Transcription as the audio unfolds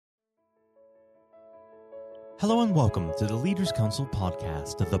Hello and welcome to the Leaders Council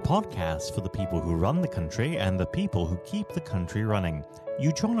podcast, the podcast for the people who run the country and the people who keep the country running.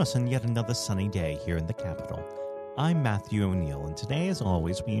 You join us on yet another sunny day here in the capital. I'm Matthew O'Neill, and today, as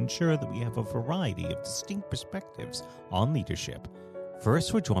always, we ensure that we have a variety of distinct perspectives on leadership.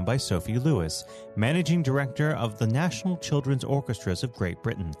 First, we're joined by Sophie Lewis, Managing Director of the National Children's Orchestras of Great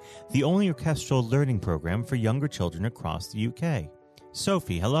Britain, the only orchestral learning program for younger children across the UK.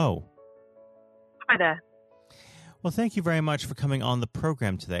 Sophie, hello. Hi there. Well, thank you very much for coming on the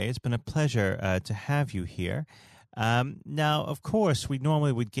program today. It's been a pleasure to have you here. Now, of course, we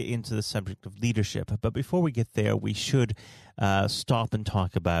normally would get into the subject of leadership, but before we get there, we should stop and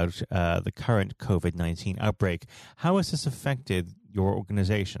talk about the current COVID-19 outbreak. How has this affected your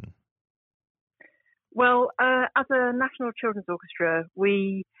organization? Well, as a National Children's Orchestra,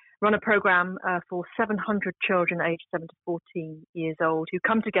 we run a program for 700 children aged 7 to 14 years old who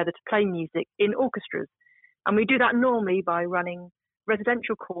come together to play music in orchestras. And we do that normally by running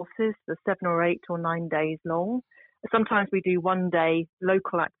residential courses for 7 or 8 or 9 days long. Sometimes we do one-day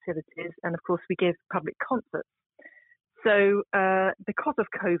local activities, and of course we give public concerts. So because of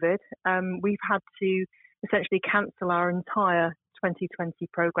COVID, we've had to essentially cancel our entire 2020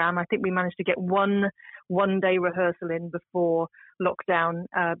 program. I think we managed to get one-day rehearsal in before lockdown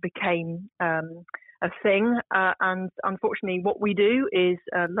became a thing. And unfortunately, what we do is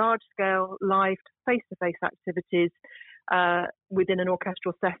large-scale, live, face-to-face activities within an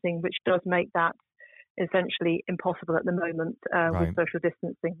orchestral setting, which does make that essentially impossible at the moment with social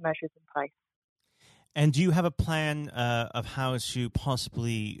distancing measures in place. And do you have a plan of how to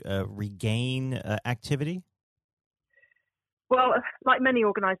possibly regain activity? Well, like many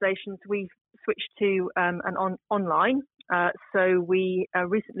organisations, we've switched to an online. So we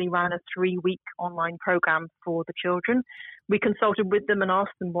recently ran a 3-week online program for the children. We consulted with them and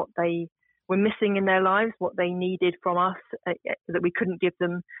asked them what they were missing in their lives, what they needed from us that we couldn't give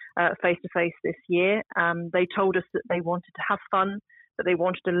them face-to-face this year. They told us that they wanted to have fun, that they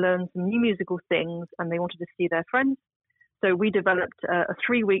wanted to learn some new musical things, and they wanted to see their friends. So we developed a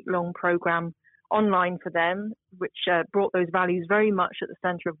 3-week-long program online for them, which brought those values very much at the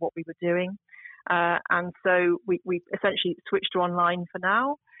centre of what we were doing. And so we essentially switched to online for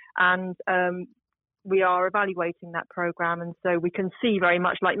now, and we are evaluating that program. And so we can see very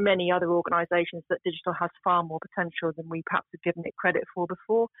much like many other organisations that digital has far more potential than we perhaps have given it credit for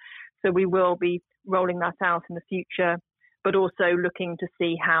before. So we will be rolling that out in the future, but also looking to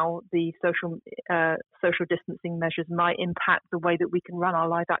see how the social distancing measures might impact the way that we can run our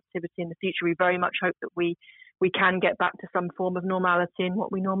live activity in the future. We very much hope that we can get back to some form of normality in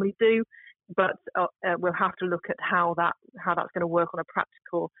what we normally do, but we'll have to look at how that's going to work on a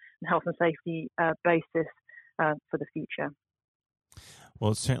practical and health and safety basis for the future.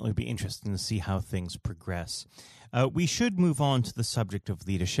 Well, it'll certainly be interesting to see how things progress. We should move on to the subject of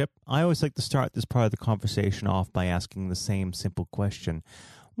leadership. I always like to start this part of the conversation off by asking the same simple question.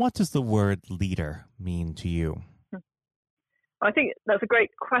 What does the word leader mean to you? I think that's a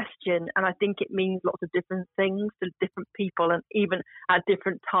great question, and I think it means lots of different things to different people and even at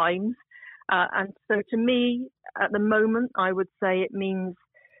different times. And so to me, at the moment, I would say it means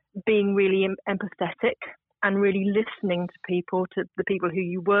being really empathetic and really listening to people, to the people who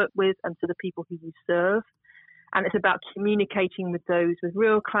you work with and to the people who you serve. And it's about communicating with those with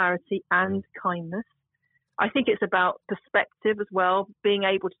real clarity and kindness. I think it's about perspective as well, being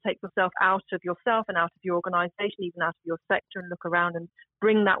able to take yourself out of yourself and out of your organisation, even out of your sector, and look around and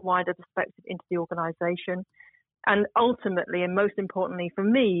bring that wider perspective into the organisation. And ultimately, and most importantly for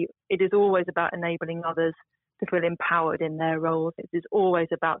me, it is always about enabling others to feel empowered in their roles. It is always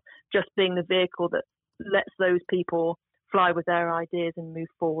about just being the vehicle that lets those people fly with their ideas and move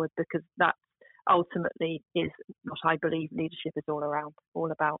forward, because that ultimately is what I believe leadership is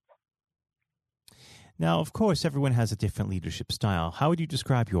all about. Now, of course, everyone has a different leadership style. How would you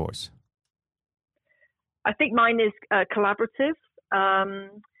describe yours? I think mine is collaborative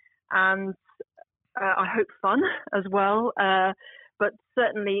and I hope fun as well. But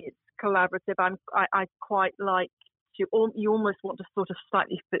certainly it's collaborative. I quite like to, you almost want to sort of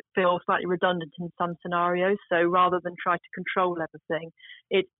feel slightly redundant in some scenarios. So rather than try to control everything,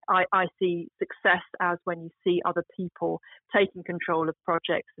 I see success as when you see other people taking control of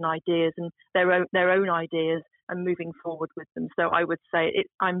projects and ideas and their own ideas and moving forward with them. So I would say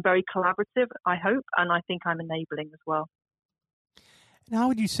I'm very collaborative, I hope, and I think I'm enabling as well. And how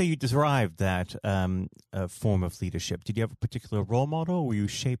would you say you derived that form of leadership? Did you have a particular role model, or were you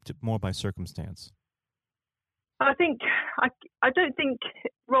shaped more by circumstance? I think I don't think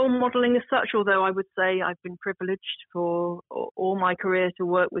role modeling as such, although I would say I've been privileged for all my career to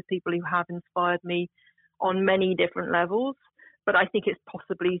work with people who have inspired me on many different levels. But I think it's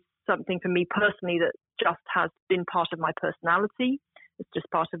possibly something for me personally that just has been part of my personality. It's just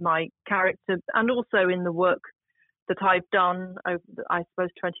part of my character, and also in the work that I've done over, I suppose,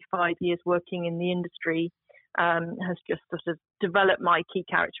 25 years working in the industry, has just sort of developed my key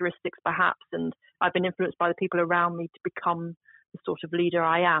characteristics perhaps, and I've been influenced by the people around me to become the sort of leader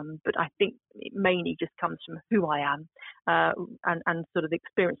I am. But I think it mainly just comes from who I am, and sort of the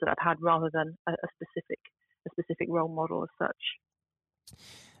experience that I've had rather than a specific role model as such.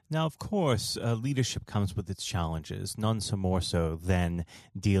 Now, of course, leadership comes with its challenges, none so more so than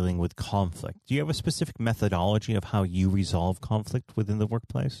dealing with conflict. Do you have a specific methodology of how you resolve conflict within the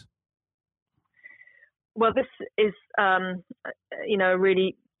workplace? Well, this is, a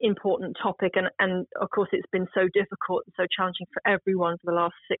really important topic, and of course it's been so difficult and so challenging for everyone for the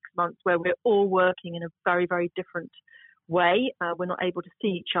last 6 months, where we're all working in a very, very different way. We're not able to see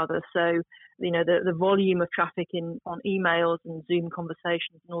each other, so the volume of traffic on emails and Zoom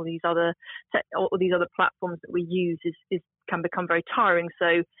conversations and all these other platforms that we use can become very tiring.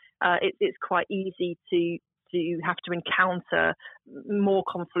 So it's quite easy to have to encounter more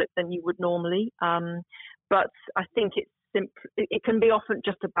conflict than you would normally. But I think it can be often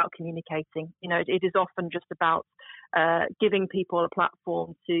just about communicating. It is often just about giving people a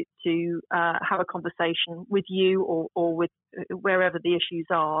platform to have a conversation with you or with wherever the issues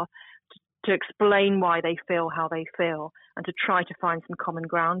are, to explain why they feel how they feel, and to try to find some common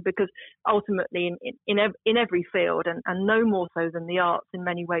ground. Because ultimately, in every field, and no more so than the arts, in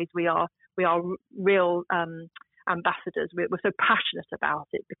many ways we are real ambassadors. We're so passionate about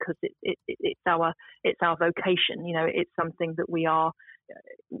it because it's our vocation. It's something that we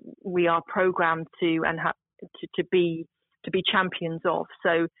are programmed to and to be champions of.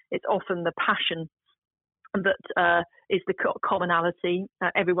 So it's often the passion that is the commonality.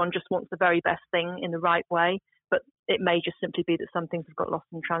 Everyone just wants the very best thing in the right way, but it may just simply be that some things have got lost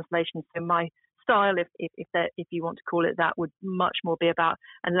in translation. So my style, if you want to call it that, would much more be about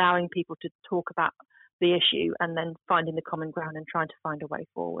allowing people to talk about the issue and then finding the common ground and trying to find a way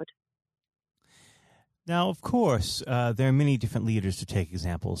forward. Now, of course, there are many different leaders to take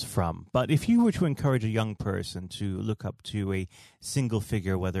examples from, but if you were to encourage a young person to look up to a single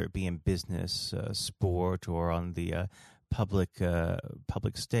figure, whether it be in business, sport, or on the public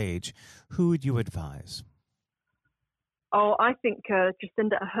stage, who would you advise? Oh, I think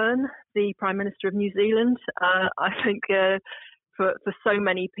Jacinda Ardern, the Prime Minister of New Zealand. I think for so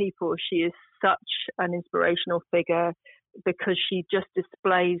many people, she is such an inspirational figure because she just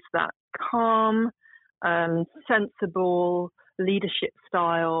displays that calm, sensible leadership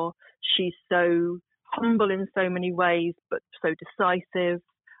style. She's so humble in so many ways, but so decisive.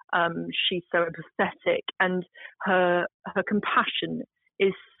 She's so empathetic, and her compassion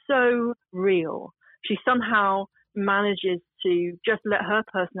is so real. She somehow manages to just let her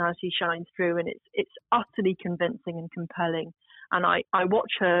personality shine through, and it's utterly convincing and compelling. And I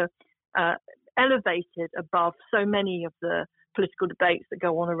watch her elevated above so many of the political debates that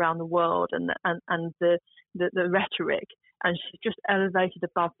go on around the world and the rhetoric, and she's just elevated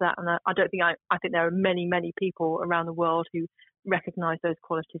above that. And I think there are many people around the world who recognize those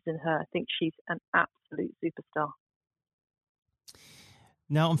qualities in her. I think she's an absolute superstar.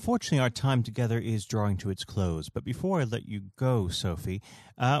 Now, unfortunately, our time together is drawing to its close. But before I let you go, Sophie,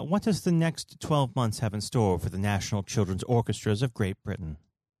 what does the next 12 months have in store for the National Children's Orchestras of Great Britain?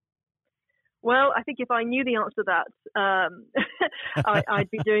 Well, I think if I knew the answer to that, I'd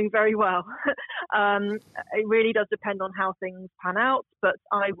be doing very well. It really does depend on how things pan out, but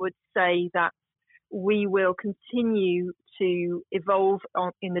I would say that we will continue to evolve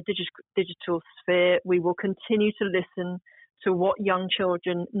in the digital sphere. We will continue to listen to what young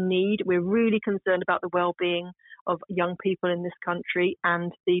children need. We're really concerned about the well-being of young people in this country,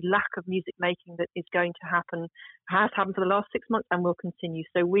 and the lack of music making that is going to happen has happened for the last 6 months and will continue.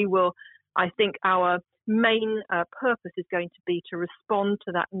 So we will, I think our main purpose is going to be to respond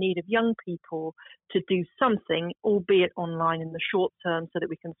to that need of young people to do something, albeit online in the short term, so that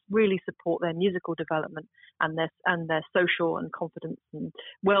we can really support their musical development and their social and confidence and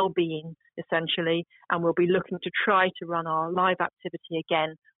well-being, essentially. And we'll be looking to try to run our live activity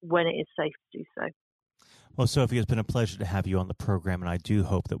again when it is safe to do so. Well, Sophie, it's been a pleasure to have you on the program, and I do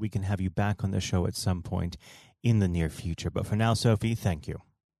hope that we can have you back on the show at some point in the near future. But for now, Sophie, thank you.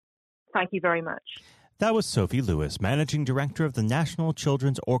 Thank you very much. That was Sophie Lewis, Managing Director of the National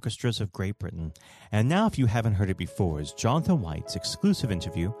Children's Orchestras of Great Britain. And now, if you haven't heard it before, is Jonathan White's exclusive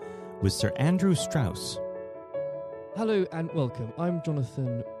interview with Sir Andrew Strauss. Hello and welcome. I'm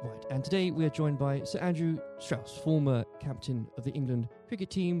Jonathan White, and today we are joined by Sir Andrew Strauss, former captain of the England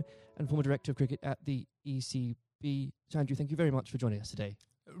cricket team and former director of cricket at the ECB. So Andrew, thank you very much for joining us today.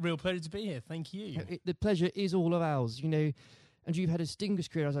 Real pleasure to be here. Thank you. The pleasure is all of ours. And you've had a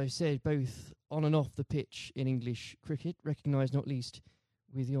distinguished career, as I said, both on and off the pitch in English cricket, recognised not least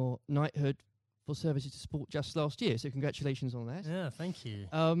with your knighthood for services to sport just last year. So congratulations on that. Yeah, thank you.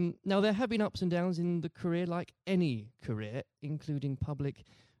 Now, there have been ups and downs in the career, like any career, including public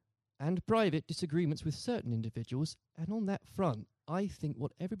and private disagreements with certain individuals. And on that front, I think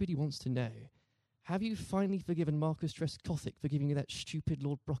what everybody wants to know, have you finally forgiven Marcus Trescothick for giving you that stupid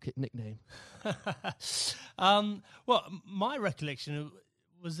Lord Brocket nickname? Well, my recollection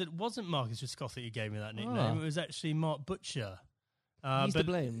was that it wasn't Marcus Trescothick who gave me that nickname. It was actually Mark Butcher. He's to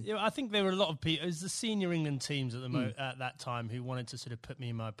blame. I think there were a lot of people. It was the senior England teams at at that time who wanted to sort of put me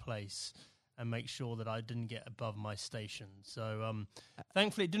in my place and make sure that I didn't get above my station. So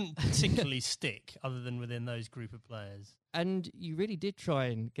thankfully it didn't particularly stick other than within those group of players. And you really did try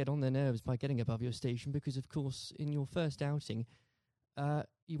and get on their nerves by getting above your station because, of course, in your first outing,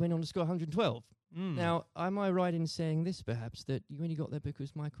 you went on to score 112. Now, am I right in saying this, perhaps, that you only got there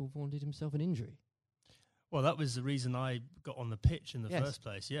because Michael Vaughan did himself an injury? Well, that was the reason I got on the pitch in the first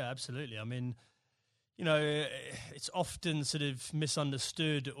place. Yeah, absolutely. I mean, it's often sort of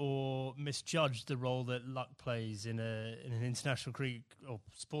misunderstood or misjudged the role that luck plays in an international cricket or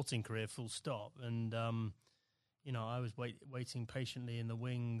sporting career, full stop. And, I was waiting patiently in the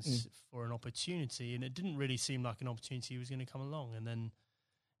wings for an opportunity, and it didn't really seem like an opportunity was going to come along. And then,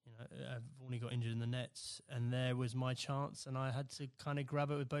 I've only got injured in the nets, and there was my chance, and I had to kind of grab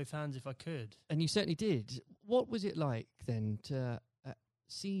it with both hands if I could. And you certainly did. What was it like then to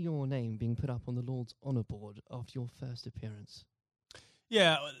see your name being put up on the Lord's Honour Board after your first appearance?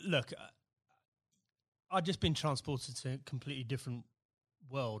 Yeah, look, I'd just been transported to a completely different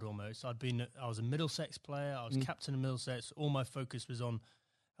world almost. I was a Middlesex player, I was captain of Middlesex, all my focus was on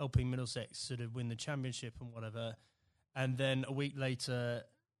helping Middlesex sort of win the championship and whatever. And then a week later,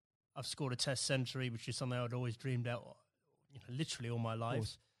 I've scored a test century, which is something I'd always dreamed out, literally all my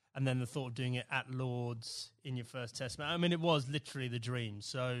life. And then the thought of doing it at Lord's in your first test match. I mean, it was literally the dream.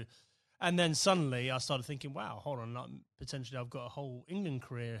 So, and then suddenly I started thinking, wow, hold on, potentially I've got a whole England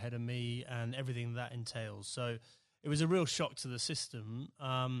career ahead of me and everything that entails. So it was a real shock to the system.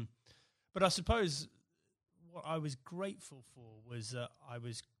 But I suppose what I was grateful for was that I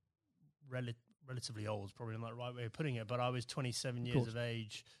was relatively old, is probably not the right way of putting it, but I was 27 years of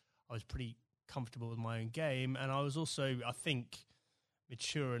age. I was pretty comfortable with my own game, and I was also, I think,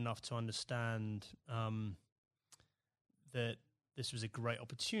 mature enough to understand that this was a great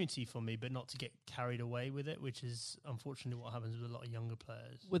opportunity for me, but not to get carried away with it, which is unfortunately what happens with a lot of younger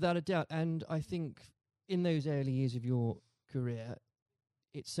players. Without a doubt, and I think in those early years of your career,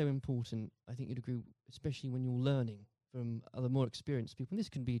 it's so important, I think you'd agree, especially when you're learning from other more experienced people, and this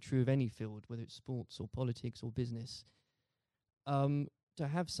can be true of any field, whether it's sports or politics or business, to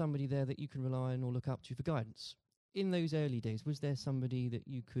have somebody there that you can rely on or look up to for guidance. In those early days, was there somebody that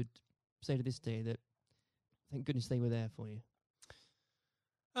you could say to this day that, thank goodness they were there for you?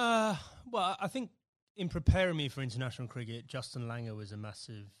 Well, I think in preparing me for international cricket, Justin Langer was a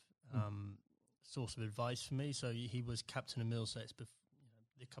massive source of advice for me. So he was captain of Middlesex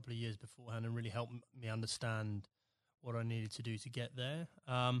a couple of years beforehand and really helped me understand what I needed to do to get there.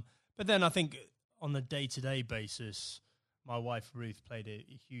 But then I think on the day-to-day basis, my wife Ruth played a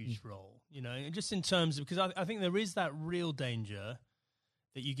huge role, just in terms of, because I think there is that real danger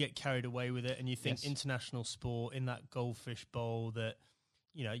that you get carried away with it and you think international sport in that goldfish bowl that,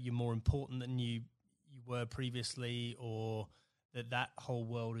 you're more important than you were previously, or that whole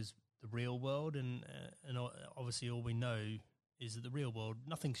world is the real world. And obviously all we know is that the real world,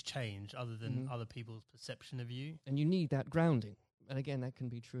 nothing's changed other than other people's perception of you. And you need that grounding. And again, that can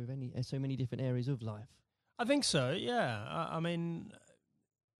be true of so many different areas of life. I think so, yeah. I mean,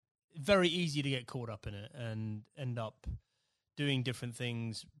 very easy to get caught up in it and end up doing different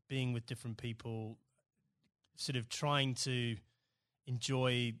things, being with different people, sort of trying to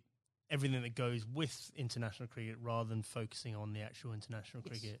enjoy everything that goes with international cricket rather than focusing on the actual international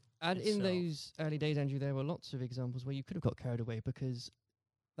cricket. And itself. In those early days, Andrew, there were lots of examples where you could have got carried away because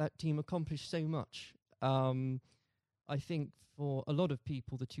that team accomplished so much. I think for a lot of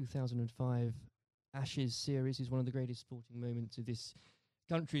people, the 2005 Ashes series is one of the greatest sporting moments of this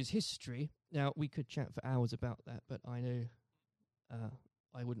country's history. Now, we could chat for hours about that, but I know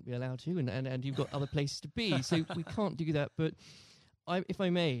I wouldn't be allowed to, and you've got other places to be, so we can't do that. But if I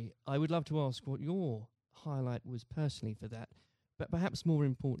may, I would love to ask what your highlight was personally for that, but perhaps more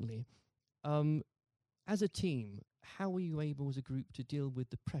importantly, as a team, how were you able as a group to deal with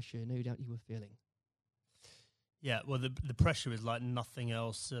the pressure no doubt you were feeling? Yeah, well, the pressure is like nothing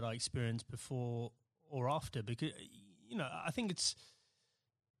else that I experienced before or after, because I think it's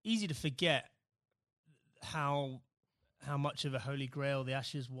easy to forget how much of a holy grail the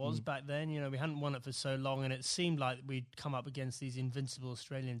Ashes was back then. We hadn't won it for so long, and it seemed like we'd come up against these invincible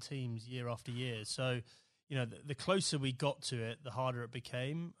Australian teams year after year. So, the closer we got to it, the harder it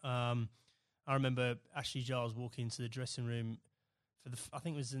became. I remember Ashley Giles walking into the dressing room for I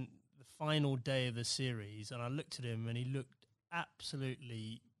think it was in the final day of the series, and I looked at him, and he looked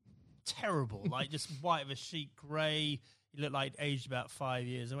absolutely terrible, like just white of a sheet, grey. He looked like aged about 5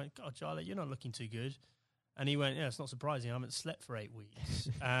 years. I went, God, Charlie, you're not looking too good. And he went, yeah, it's not surprising. I haven't slept for 8 weeks.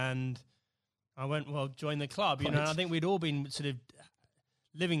 And I went, well, join the club. I think we'd all been sort of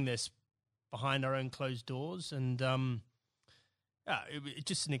living this behind our own closed doors. And it's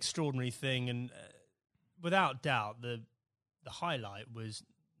just an extraordinary thing. And without doubt, the highlight was,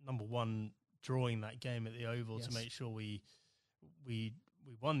 number one, drawing that game at the Oval to make sure we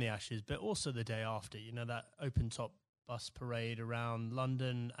won the Ashes, but also the day after, that open-top bus parade around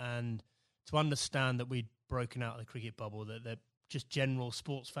London, and to understand that we'd broken out of the cricket bubble, that they're just general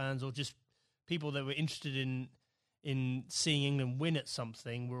sports fans or just people that were interested in seeing England win at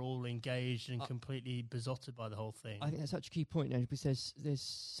something were all engaged and completely besotted by the whole thing. I think that's such a key point now, because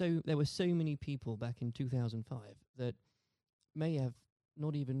there were so many people back in 2005 that may have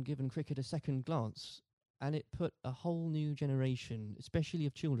not even given cricket a second glance, and it put a whole new generation, especially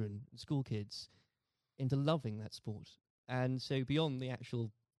of children, school kids, into loving that sport. And so beyond the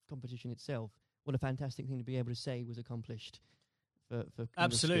actual competition itself, what a fantastic thing to be able to say was accomplished for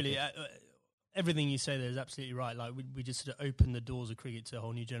absolutely. Everything you say there is absolutely right. Like we just sort of opened the doors of cricket to a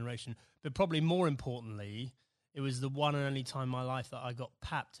whole new generation. But probably more importantly, it was the one and only time in my life that I got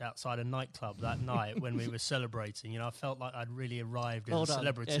papped outside a nightclub that night when we were celebrating. I felt like I'd really arrived as a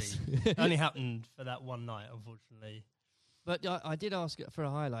celebrity. Yes. It only happened for that one night, unfortunately. But I did ask for a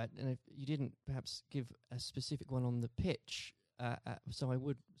highlight, and if you didn't perhaps give a specific one on the pitch, so I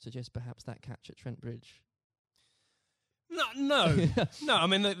would suggest perhaps that catch at Trent Bridge. No. I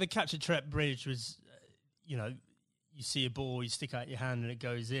mean, the catch at Trent Bridge was, you see a ball, you stick out your hand and it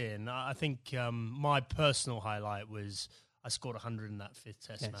goes in. I think my personal highlight was I scored 100 in that fifth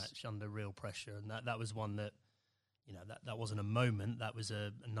Test match under real pressure, and that was one that, that wasn't a moment, that was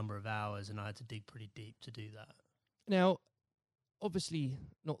a number of hours, and I had to dig pretty deep to do that. Now, obviously,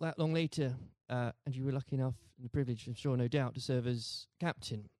 not that long later, and you were lucky enough and privileged, I'm sure, no doubt, to serve as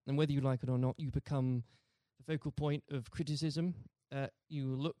captain. And whether you like it or not, you become the focal point of criticism. You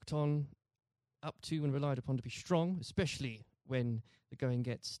were looked on, up to, and relied upon to be strong, especially when the going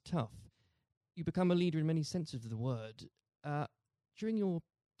gets tough. You become a leader in many senses of the word. During your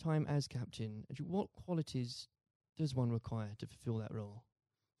time as captain, what qualities does one require to fulfill that role?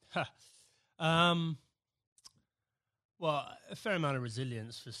 Well, a fair amount of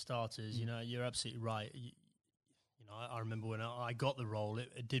resilience for starters. You're absolutely right. I remember when I got the role,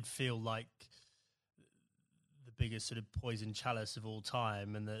 it did feel like the biggest sort of poison chalice of all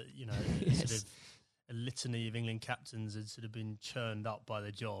time, and that sort of a litany of England captains had sort of been churned up by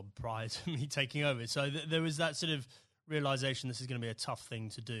the job prior to me taking over. So there was that sort of realization this is going to be a tough thing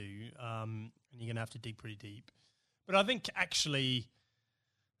to do, and you're going to have to dig pretty deep. But I think actually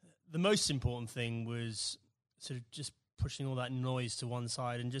the most important thing was sort of just pushing all that noise to one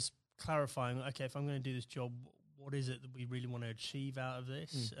side and just clarifying, okay, if I'm going to do this job, what is it that we really want to achieve out of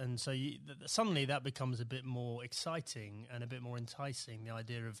this? And so suddenly that becomes a bit more exciting and a bit more enticing, the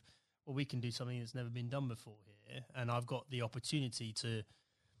idea of, well, we can do something that's never been done before here, and I've got the opportunity to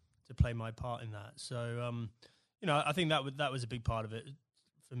play my part in that. So, I think that was a big part of it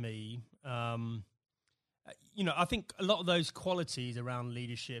for me. I think a lot of those qualities around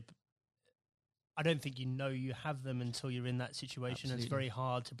leadership, I don't think you have them until you're in that situation. Absolutely. It's very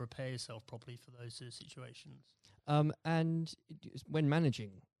hard to prepare yourself properly for those sort of situations. And when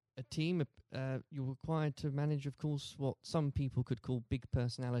managing a team, you're required to manage, of course, what some people could call big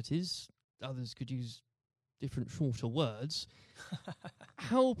personalities. Others could use different, shorter words.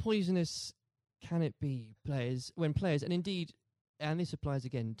 How poisonous can it be, when players, and indeed, and this applies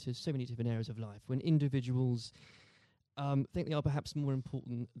again to so many different areas of life, when individuals think they are perhaps more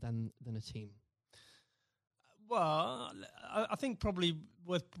important than a team? Well, I think probably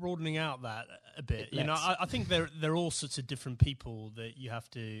worth broadening out that a bit. I think there are all sorts of different people that you have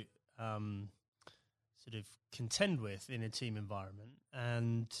to sort of contend with in a team environment,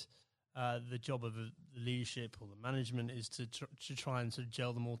 and the job of the leadership or the management is to try and sort of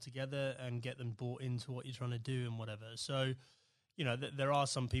gel them all together and get them bought into what you're trying to do and whatever. So, there are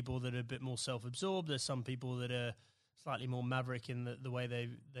some people that are a bit more self-absorbed. There's some people that are slightly more maverick in the way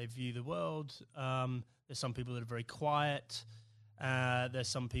they view the world. There's some people that are very quiet. There's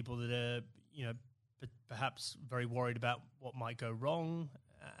some people that are, but perhaps very worried about what might go wrong.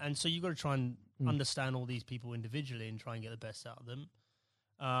 And so you've got to try and understand all these people individually and try and get the best out of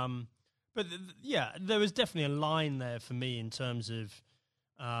them. But there was definitely a line there for me in terms of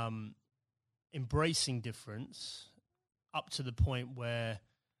embracing difference up to the point where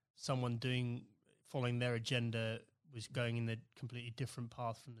someone following their agenda was going in a completely different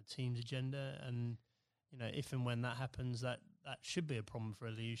path from the team's agenda. And, if and when that happens, that should be a problem for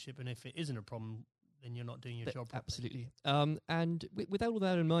a leadership. And if it isn't a problem, then you're not doing your job properly. Absolutely. And with all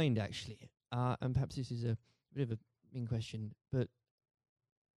that in mind, actually, and perhaps this is a bit of a mean question, but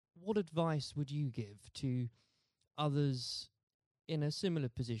what advice would you give to others in a similar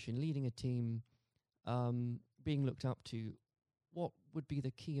position, leading a team, being looked up to? What would be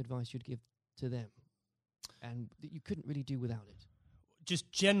the key advice you'd give to them and that you couldn't really do without it?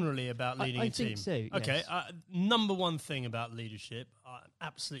 Just generally about leading a team? I think so, yes. Okay, number one thing about leadership, I'm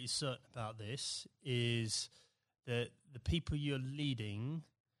absolutely certain about this, is that the people you're leading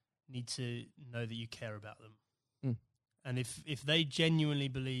need to know that you care about them. And if they genuinely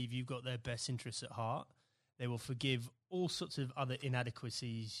believe you've got their best interests at heart, they will forgive all sorts of other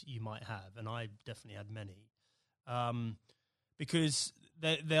inadequacies you might have, and I definitely had many, because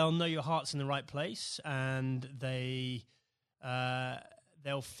they'll know your heart's in the right place, and they'll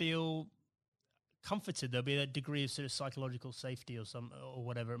feel comforted. There'll be a degree of sort of psychological safety or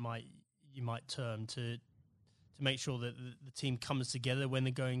whatever you might term to make sure that the team comes together when the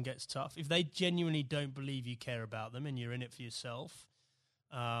going gets tough. If they genuinely don't believe you care about them and you're in it for yourself,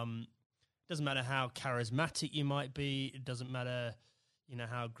 doesn't matter how charismatic you might be. It doesn't matter,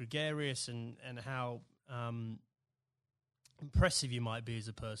 how gregarious and how impressive you might be as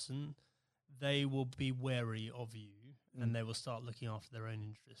a person. They will be wary of you, and they will start looking after their own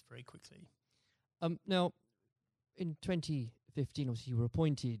interests very quickly. Now, in 2015, obviously, you were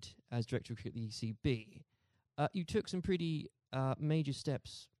appointed as Director of Cricket at the ECB. You took some pretty major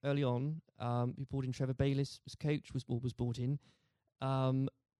steps early on. You brought in Trevor Bayliss as coach, was brought in.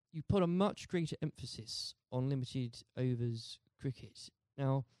 You put a much greater emphasis on limited overs cricket.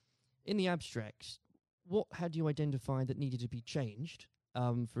 Now, in the abstract, what had you identified that needed to be changed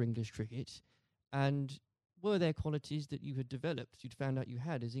for English cricket? And were there qualities that you had developed, you'd found out you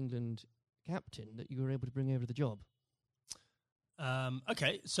had as England captain, that you were able to bring over the job?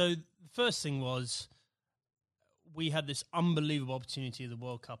 Okay, so the first thing was we had this unbelievable opportunity of the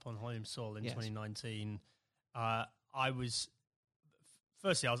World Cup on home soil in 2019. I was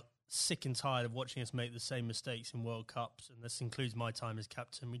sick and tired of watching us make the same mistakes in World Cups, and this includes my time as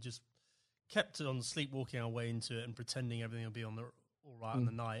captain. We just kept on sleepwalking our way into it and pretending everything would be all right on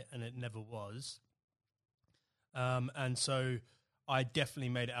the night, and it never was. And so I definitely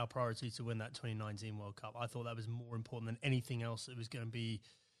made it our priority to win that 2019 World Cup. I thought that was more important than anything else that was going to be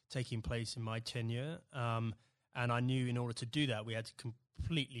taking place in my tenure. And I knew in order to do that, we had to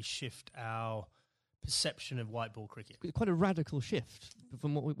completely shift our perception of white ball cricket. Quite a radical shift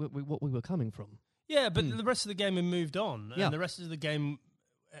from what we were coming from. Yeah, but the rest of the game had moved on. And the rest of the game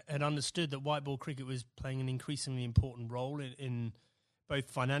had understood that white ball cricket was playing an increasingly important role in both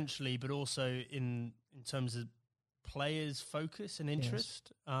financially, but also in terms of players' focus and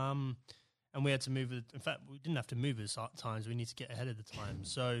interest. Yes. And we had to move. In fact, we didn't have to move at times. We need to get ahead of the time.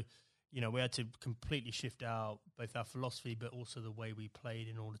 So, we had to completely shift both our philosophy, but also the way we played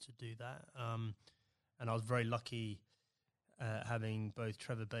in order to do that. And I was very lucky having both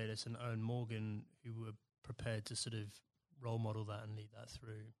Trevor Bayliss and Owen Morgan, who were prepared to sort of role model that and lead that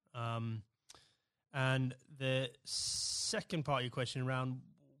through. And the second part of your question around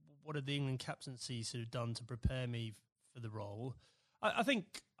what had the England captaincy sort of done to prepare me for the role, I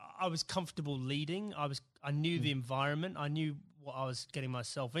think I was comfortable leading. I knew the environment. I knew what I was getting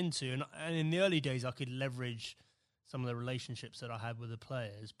myself into. And in the early days, I could leverage some of the relationships that I had with the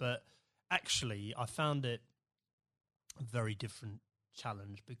players. But actually, I found it a very different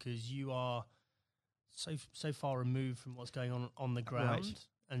challenge because you are so far removed from what's going on the ground. Right.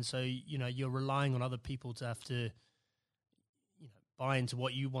 And so, you're relying on other people to have to buy into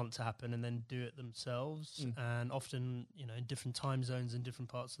what you want to happen and then do it themselves. And often, in different time zones in different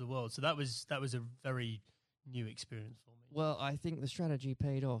parts of the world. So that was a very new experience for me. Well, I think the strategy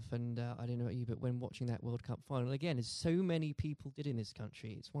paid off, and I don't know about you, but when watching that World Cup final, again, as so many people did in this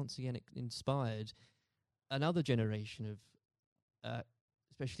country, it's once again inspired another generation of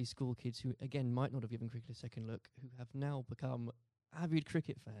especially school kids who, again, might not have given cricket a second look, who have now become avid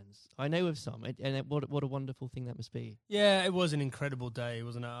cricket fans. I know of some, and what a wonderful thing that must be. Yeah, it was an incredible day,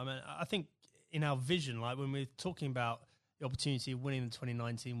 wasn't it? I mean, I think in our vision, like when we're talking about the opportunity of winning the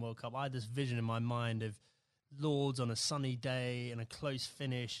 2019 World Cup, I had this vision in my mind of Lords on a sunny day and a close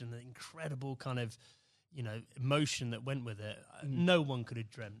finish and the incredible kind of, emotion that went with it. No one could have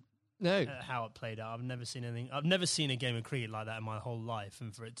dreamt how it played out. I've never seen anything. I've never seen a game of cricket like that in my whole life,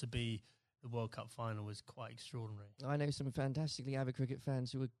 and for it to be the World Cup final was quite extraordinary. I know some fantastically avid cricket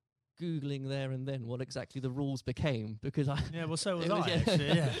fans who were Googling there and then what exactly the rules became, because so was I. Actually,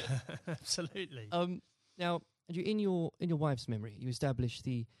 yeah, absolutely. Now, Andrew, in your wife's memory, you established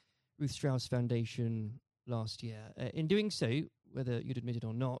the Ruth Strauss Foundation last year. In doing so, whether you'd admit it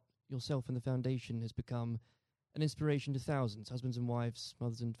or not, yourself and the foundation has become an inspiration to thousands, husbands and wives,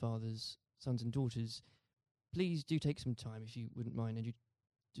 mothers and fathers, sons and daughters. Please do take some time, if you wouldn't mind, and you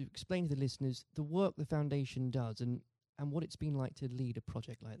to explain to the listeners the work the foundation does and what it's been like to lead a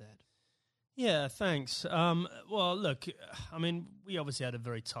project like that. Yeah, thanks. Well, look, I mean, we obviously had a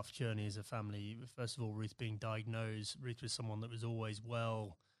very tough journey as a family. First of all, Ruth being diagnosed. Ruth was someone that was always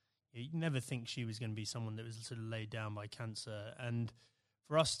well. You'd never think she was going to be someone that was sort of laid down by cancer. And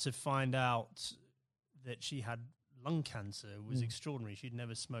for us to find out that she had lung cancer was extraordinary. She'd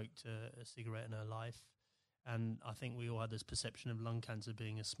never smoked a cigarette in her life. And I think we all had this perception of lung cancer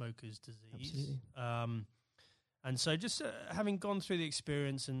being a smoker's disease. Absolutely. And so just having gone through the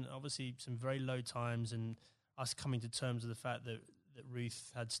experience and obviously some very low times and us coming to terms with the fact that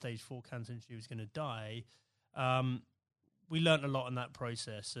Ruth had stage 4 cancer and she was going to die, we learnt a lot in that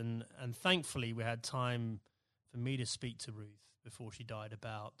process. And thankfully we had time for me to speak to Ruth before she died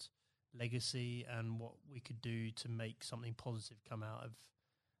about legacy and what we could do to make something positive come out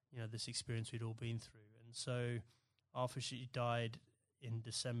of this experience we'd all been through. And so after she died in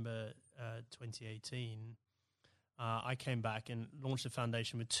December 2018, I came back and launched the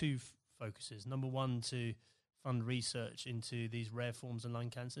foundation with two focuses. Number one, to fund research into these rare forms of lung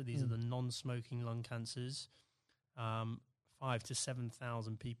cancer. These are the non-smoking lung cancers. 5,000 to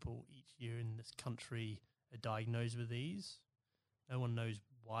 7,000 people each year in this country are diagnosed with these. No one knows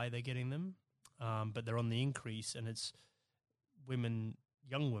why they're getting them, but they're on the increase, and it's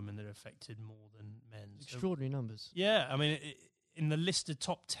young women that are affected more than men. Extraordinary numbers. Yeah, I mean, in the list of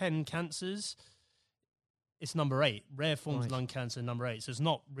top 10 cancers, it's number 8. Rare forms of lung cancer, number 8. So it's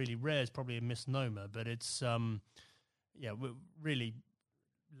not really rare. It's probably a misnomer, but it's, we're really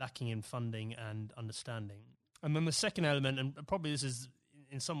lacking in funding and understanding. And then the second element, and probably this is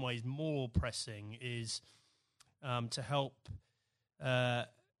in some ways more pressing, is to help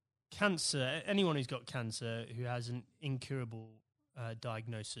cancer, anyone who's got cancer who has an incurable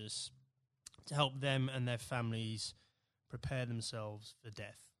diagnosis, to help them and their families prepare themselves for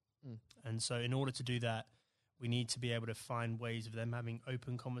death. And so in order to do that, we need to be able to find ways of them having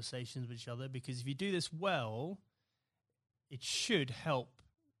open conversations with each other, because if you do this well, it should help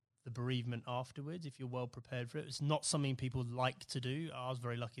the bereavement afterwards if you're well prepared for it. It's not something people like to do. I was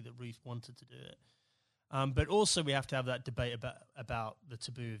very lucky that Ruth wanted to do it. But also we have to have that debate about the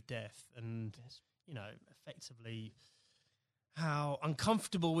taboo of death and, effectively how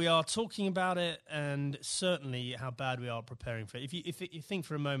uncomfortable we are talking about it, and certainly how bad we are preparing for it. If you think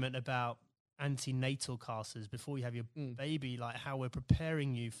for a moment about antenatal classes before you have your baby, like how we're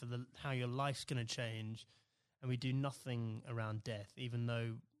preparing you for how your life's going to change, and we do nothing around death, even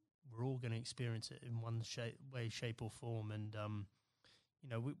though we're all going to experience it in one way, shape, or form. And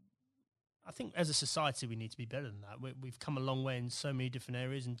I think as a society we need to be better than that. We've come a long way in so many different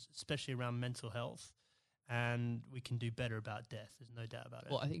areas, and especially around mental health, and we can do better about death. There's no doubt about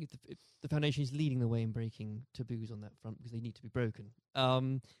it. Well, I think the foundation is leading the way in breaking taboos on that front, because they need to be broken.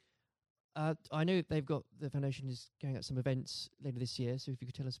 I know the foundation is going out some events later this year, so if you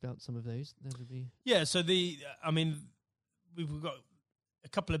could tell us about some of those, that would be... Yeah, so we've got a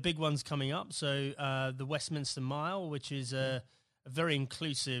couple of big ones coming up. So the Westminster Mile, which is a very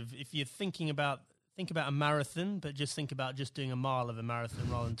inclusive, if you're think about a marathon, but just think about just doing a mile of a marathon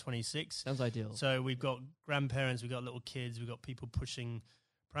rather than 26. Sounds ideal. So we've got grandparents, we've got little kids, we've got people pushing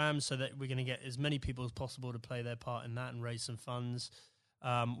prams, so that we're going to get as many people as possible to play their part in that and raise some funds.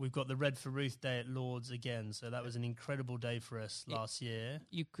 We've got the Red for Ruth Day at Lords again, so that was an incredible day for us last year.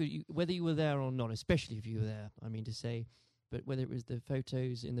 Whether you were there or not, especially if you were there, I mean to say, but whether it was the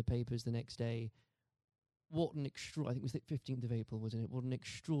photos in the papers the next day, what an I think it was the 15th of April, wasn't it? What an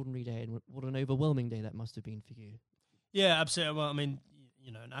extraordinary day, and what an overwhelming day that must have been for you. Yeah, absolutely. Well, I mean,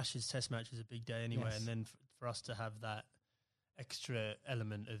 an Ashes Test match is a big day anyway, and then for us to have that extra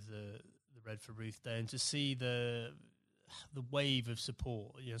element of the Red for Ruth Day, and to see the wave of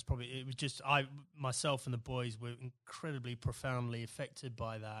support, myself and the boys were incredibly profoundly affected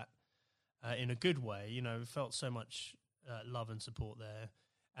by that in a good way. We felt so much love and support there.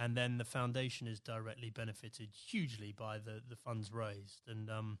 And then the foundation is directly benefited hugely by the funds raised. And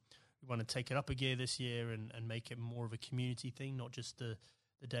we want to take it up a gear this year and make it more of a community thing, not just the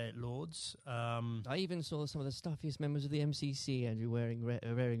day at Lords. I even saw some of the stuffiest members of the MCC, Andrew, wearing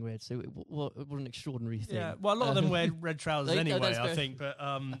red. So what an extraordinary thing. Yeah, well, a lot of them wear red trousers anyway, I think. But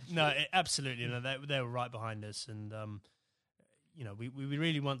no, absolutely, they were right behind us, and we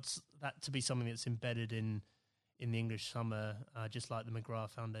really want that to be something that's embedded in the English summer, just like the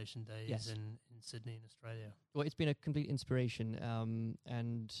McGrath Foundation Days in Sydney in Australia. Well, it's been a complete inspiration,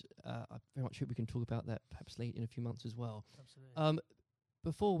 and I very much hope we can talk about that perhaps late in a few months as well. Absolutely.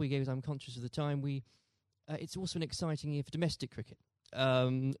 Before we go, as I'm conscious of the time, it's also an exciting year for domestic cricket,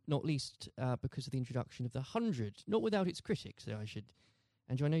 not least because of the introduction of the 100, not without its critics,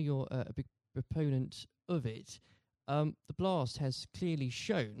 Andrew, I know you're a big proponent of it. The Blast has clearly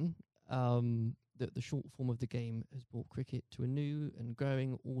shown that the short form of the game has brought cricket to a new and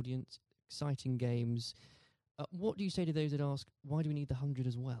growing audience, exciting games. What do you say to those that ask, why do we need the 100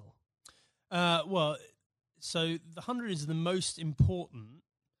 as well? So the 100 is the most important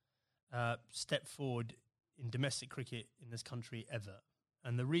step forward in domestic cricket in this country ever.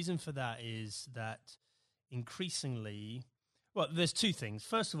 And the reason for that is that increasingly, there's two things.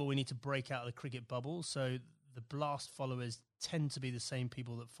 First of all, we need to break out of the cricket bubble. So the Blast followers tend to be the same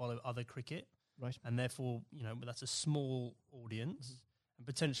people that follow other cricket. Right. And therefore, that's a small audience and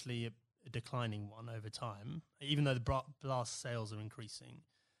potentially a declining one over time, even though the Blast sales are increasing.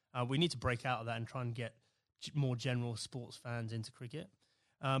 We need to break out of that and try and get more general sports fans into cricket.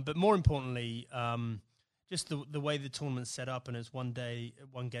 But more importantly, just the way the tournament's set up, and it's one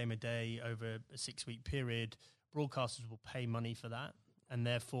game a day over a 6-week period, broadcasters will pay money for that. And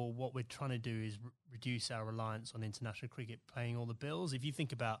therefore, what we're trying to do is reduce our reliance on international cricket paying all the bills. If you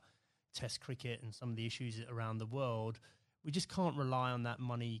think about Test cricket and some of the issues around the world, we just can't rely on that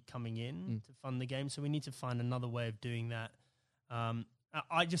money coming in to fund the game. So we need to find another way of doing that.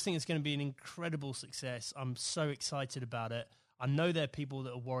 I just think it's going to be an incredible success. I'm so excited about it. I know there are people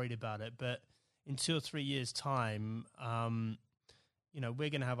that are worried about it, but in 2 or 3 years' time, we're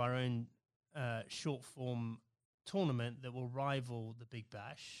going to have our own short form tournament that will rival the Big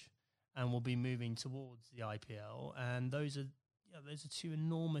Bash, and we'll be moving towards the IPL. And those are two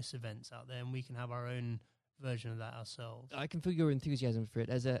enormous events out there, and we can have our own version of that ourselves. I can feel your enthusiasm for it.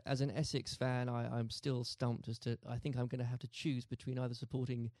 As an Essex fan, I'm still stumped as to, I think I'm going to have to choose between either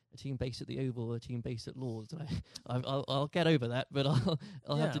supporting a team based at the Oval or a team based at Lords. And I'll get over that, but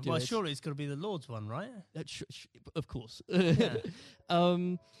I'll have to do it. Well, surely it's got to be the Lords one, right? Of course. Yeah.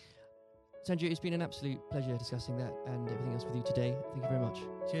 Sanju, it's been an absolute pleasure discussing that and everything else with you today. Thank you very much.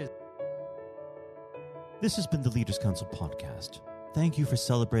 Cheers. This has been the Leaders Council podcast. Thank you for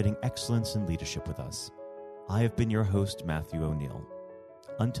celebrating excellence in leadership with us. I have been your host, Matthew O'Neill.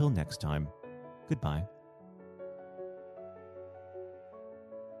 Until next time, goodbye.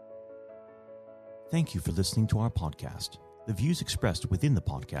 Thank you for listening to our podcast. The views expressed within the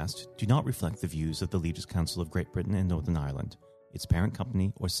podcast do not reflect the views of the Leaders Council of Great Britain and Northern Ireland, its parent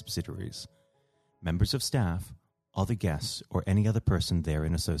company or subsidiaries, members of staff, other guests, or any other person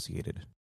therein associated.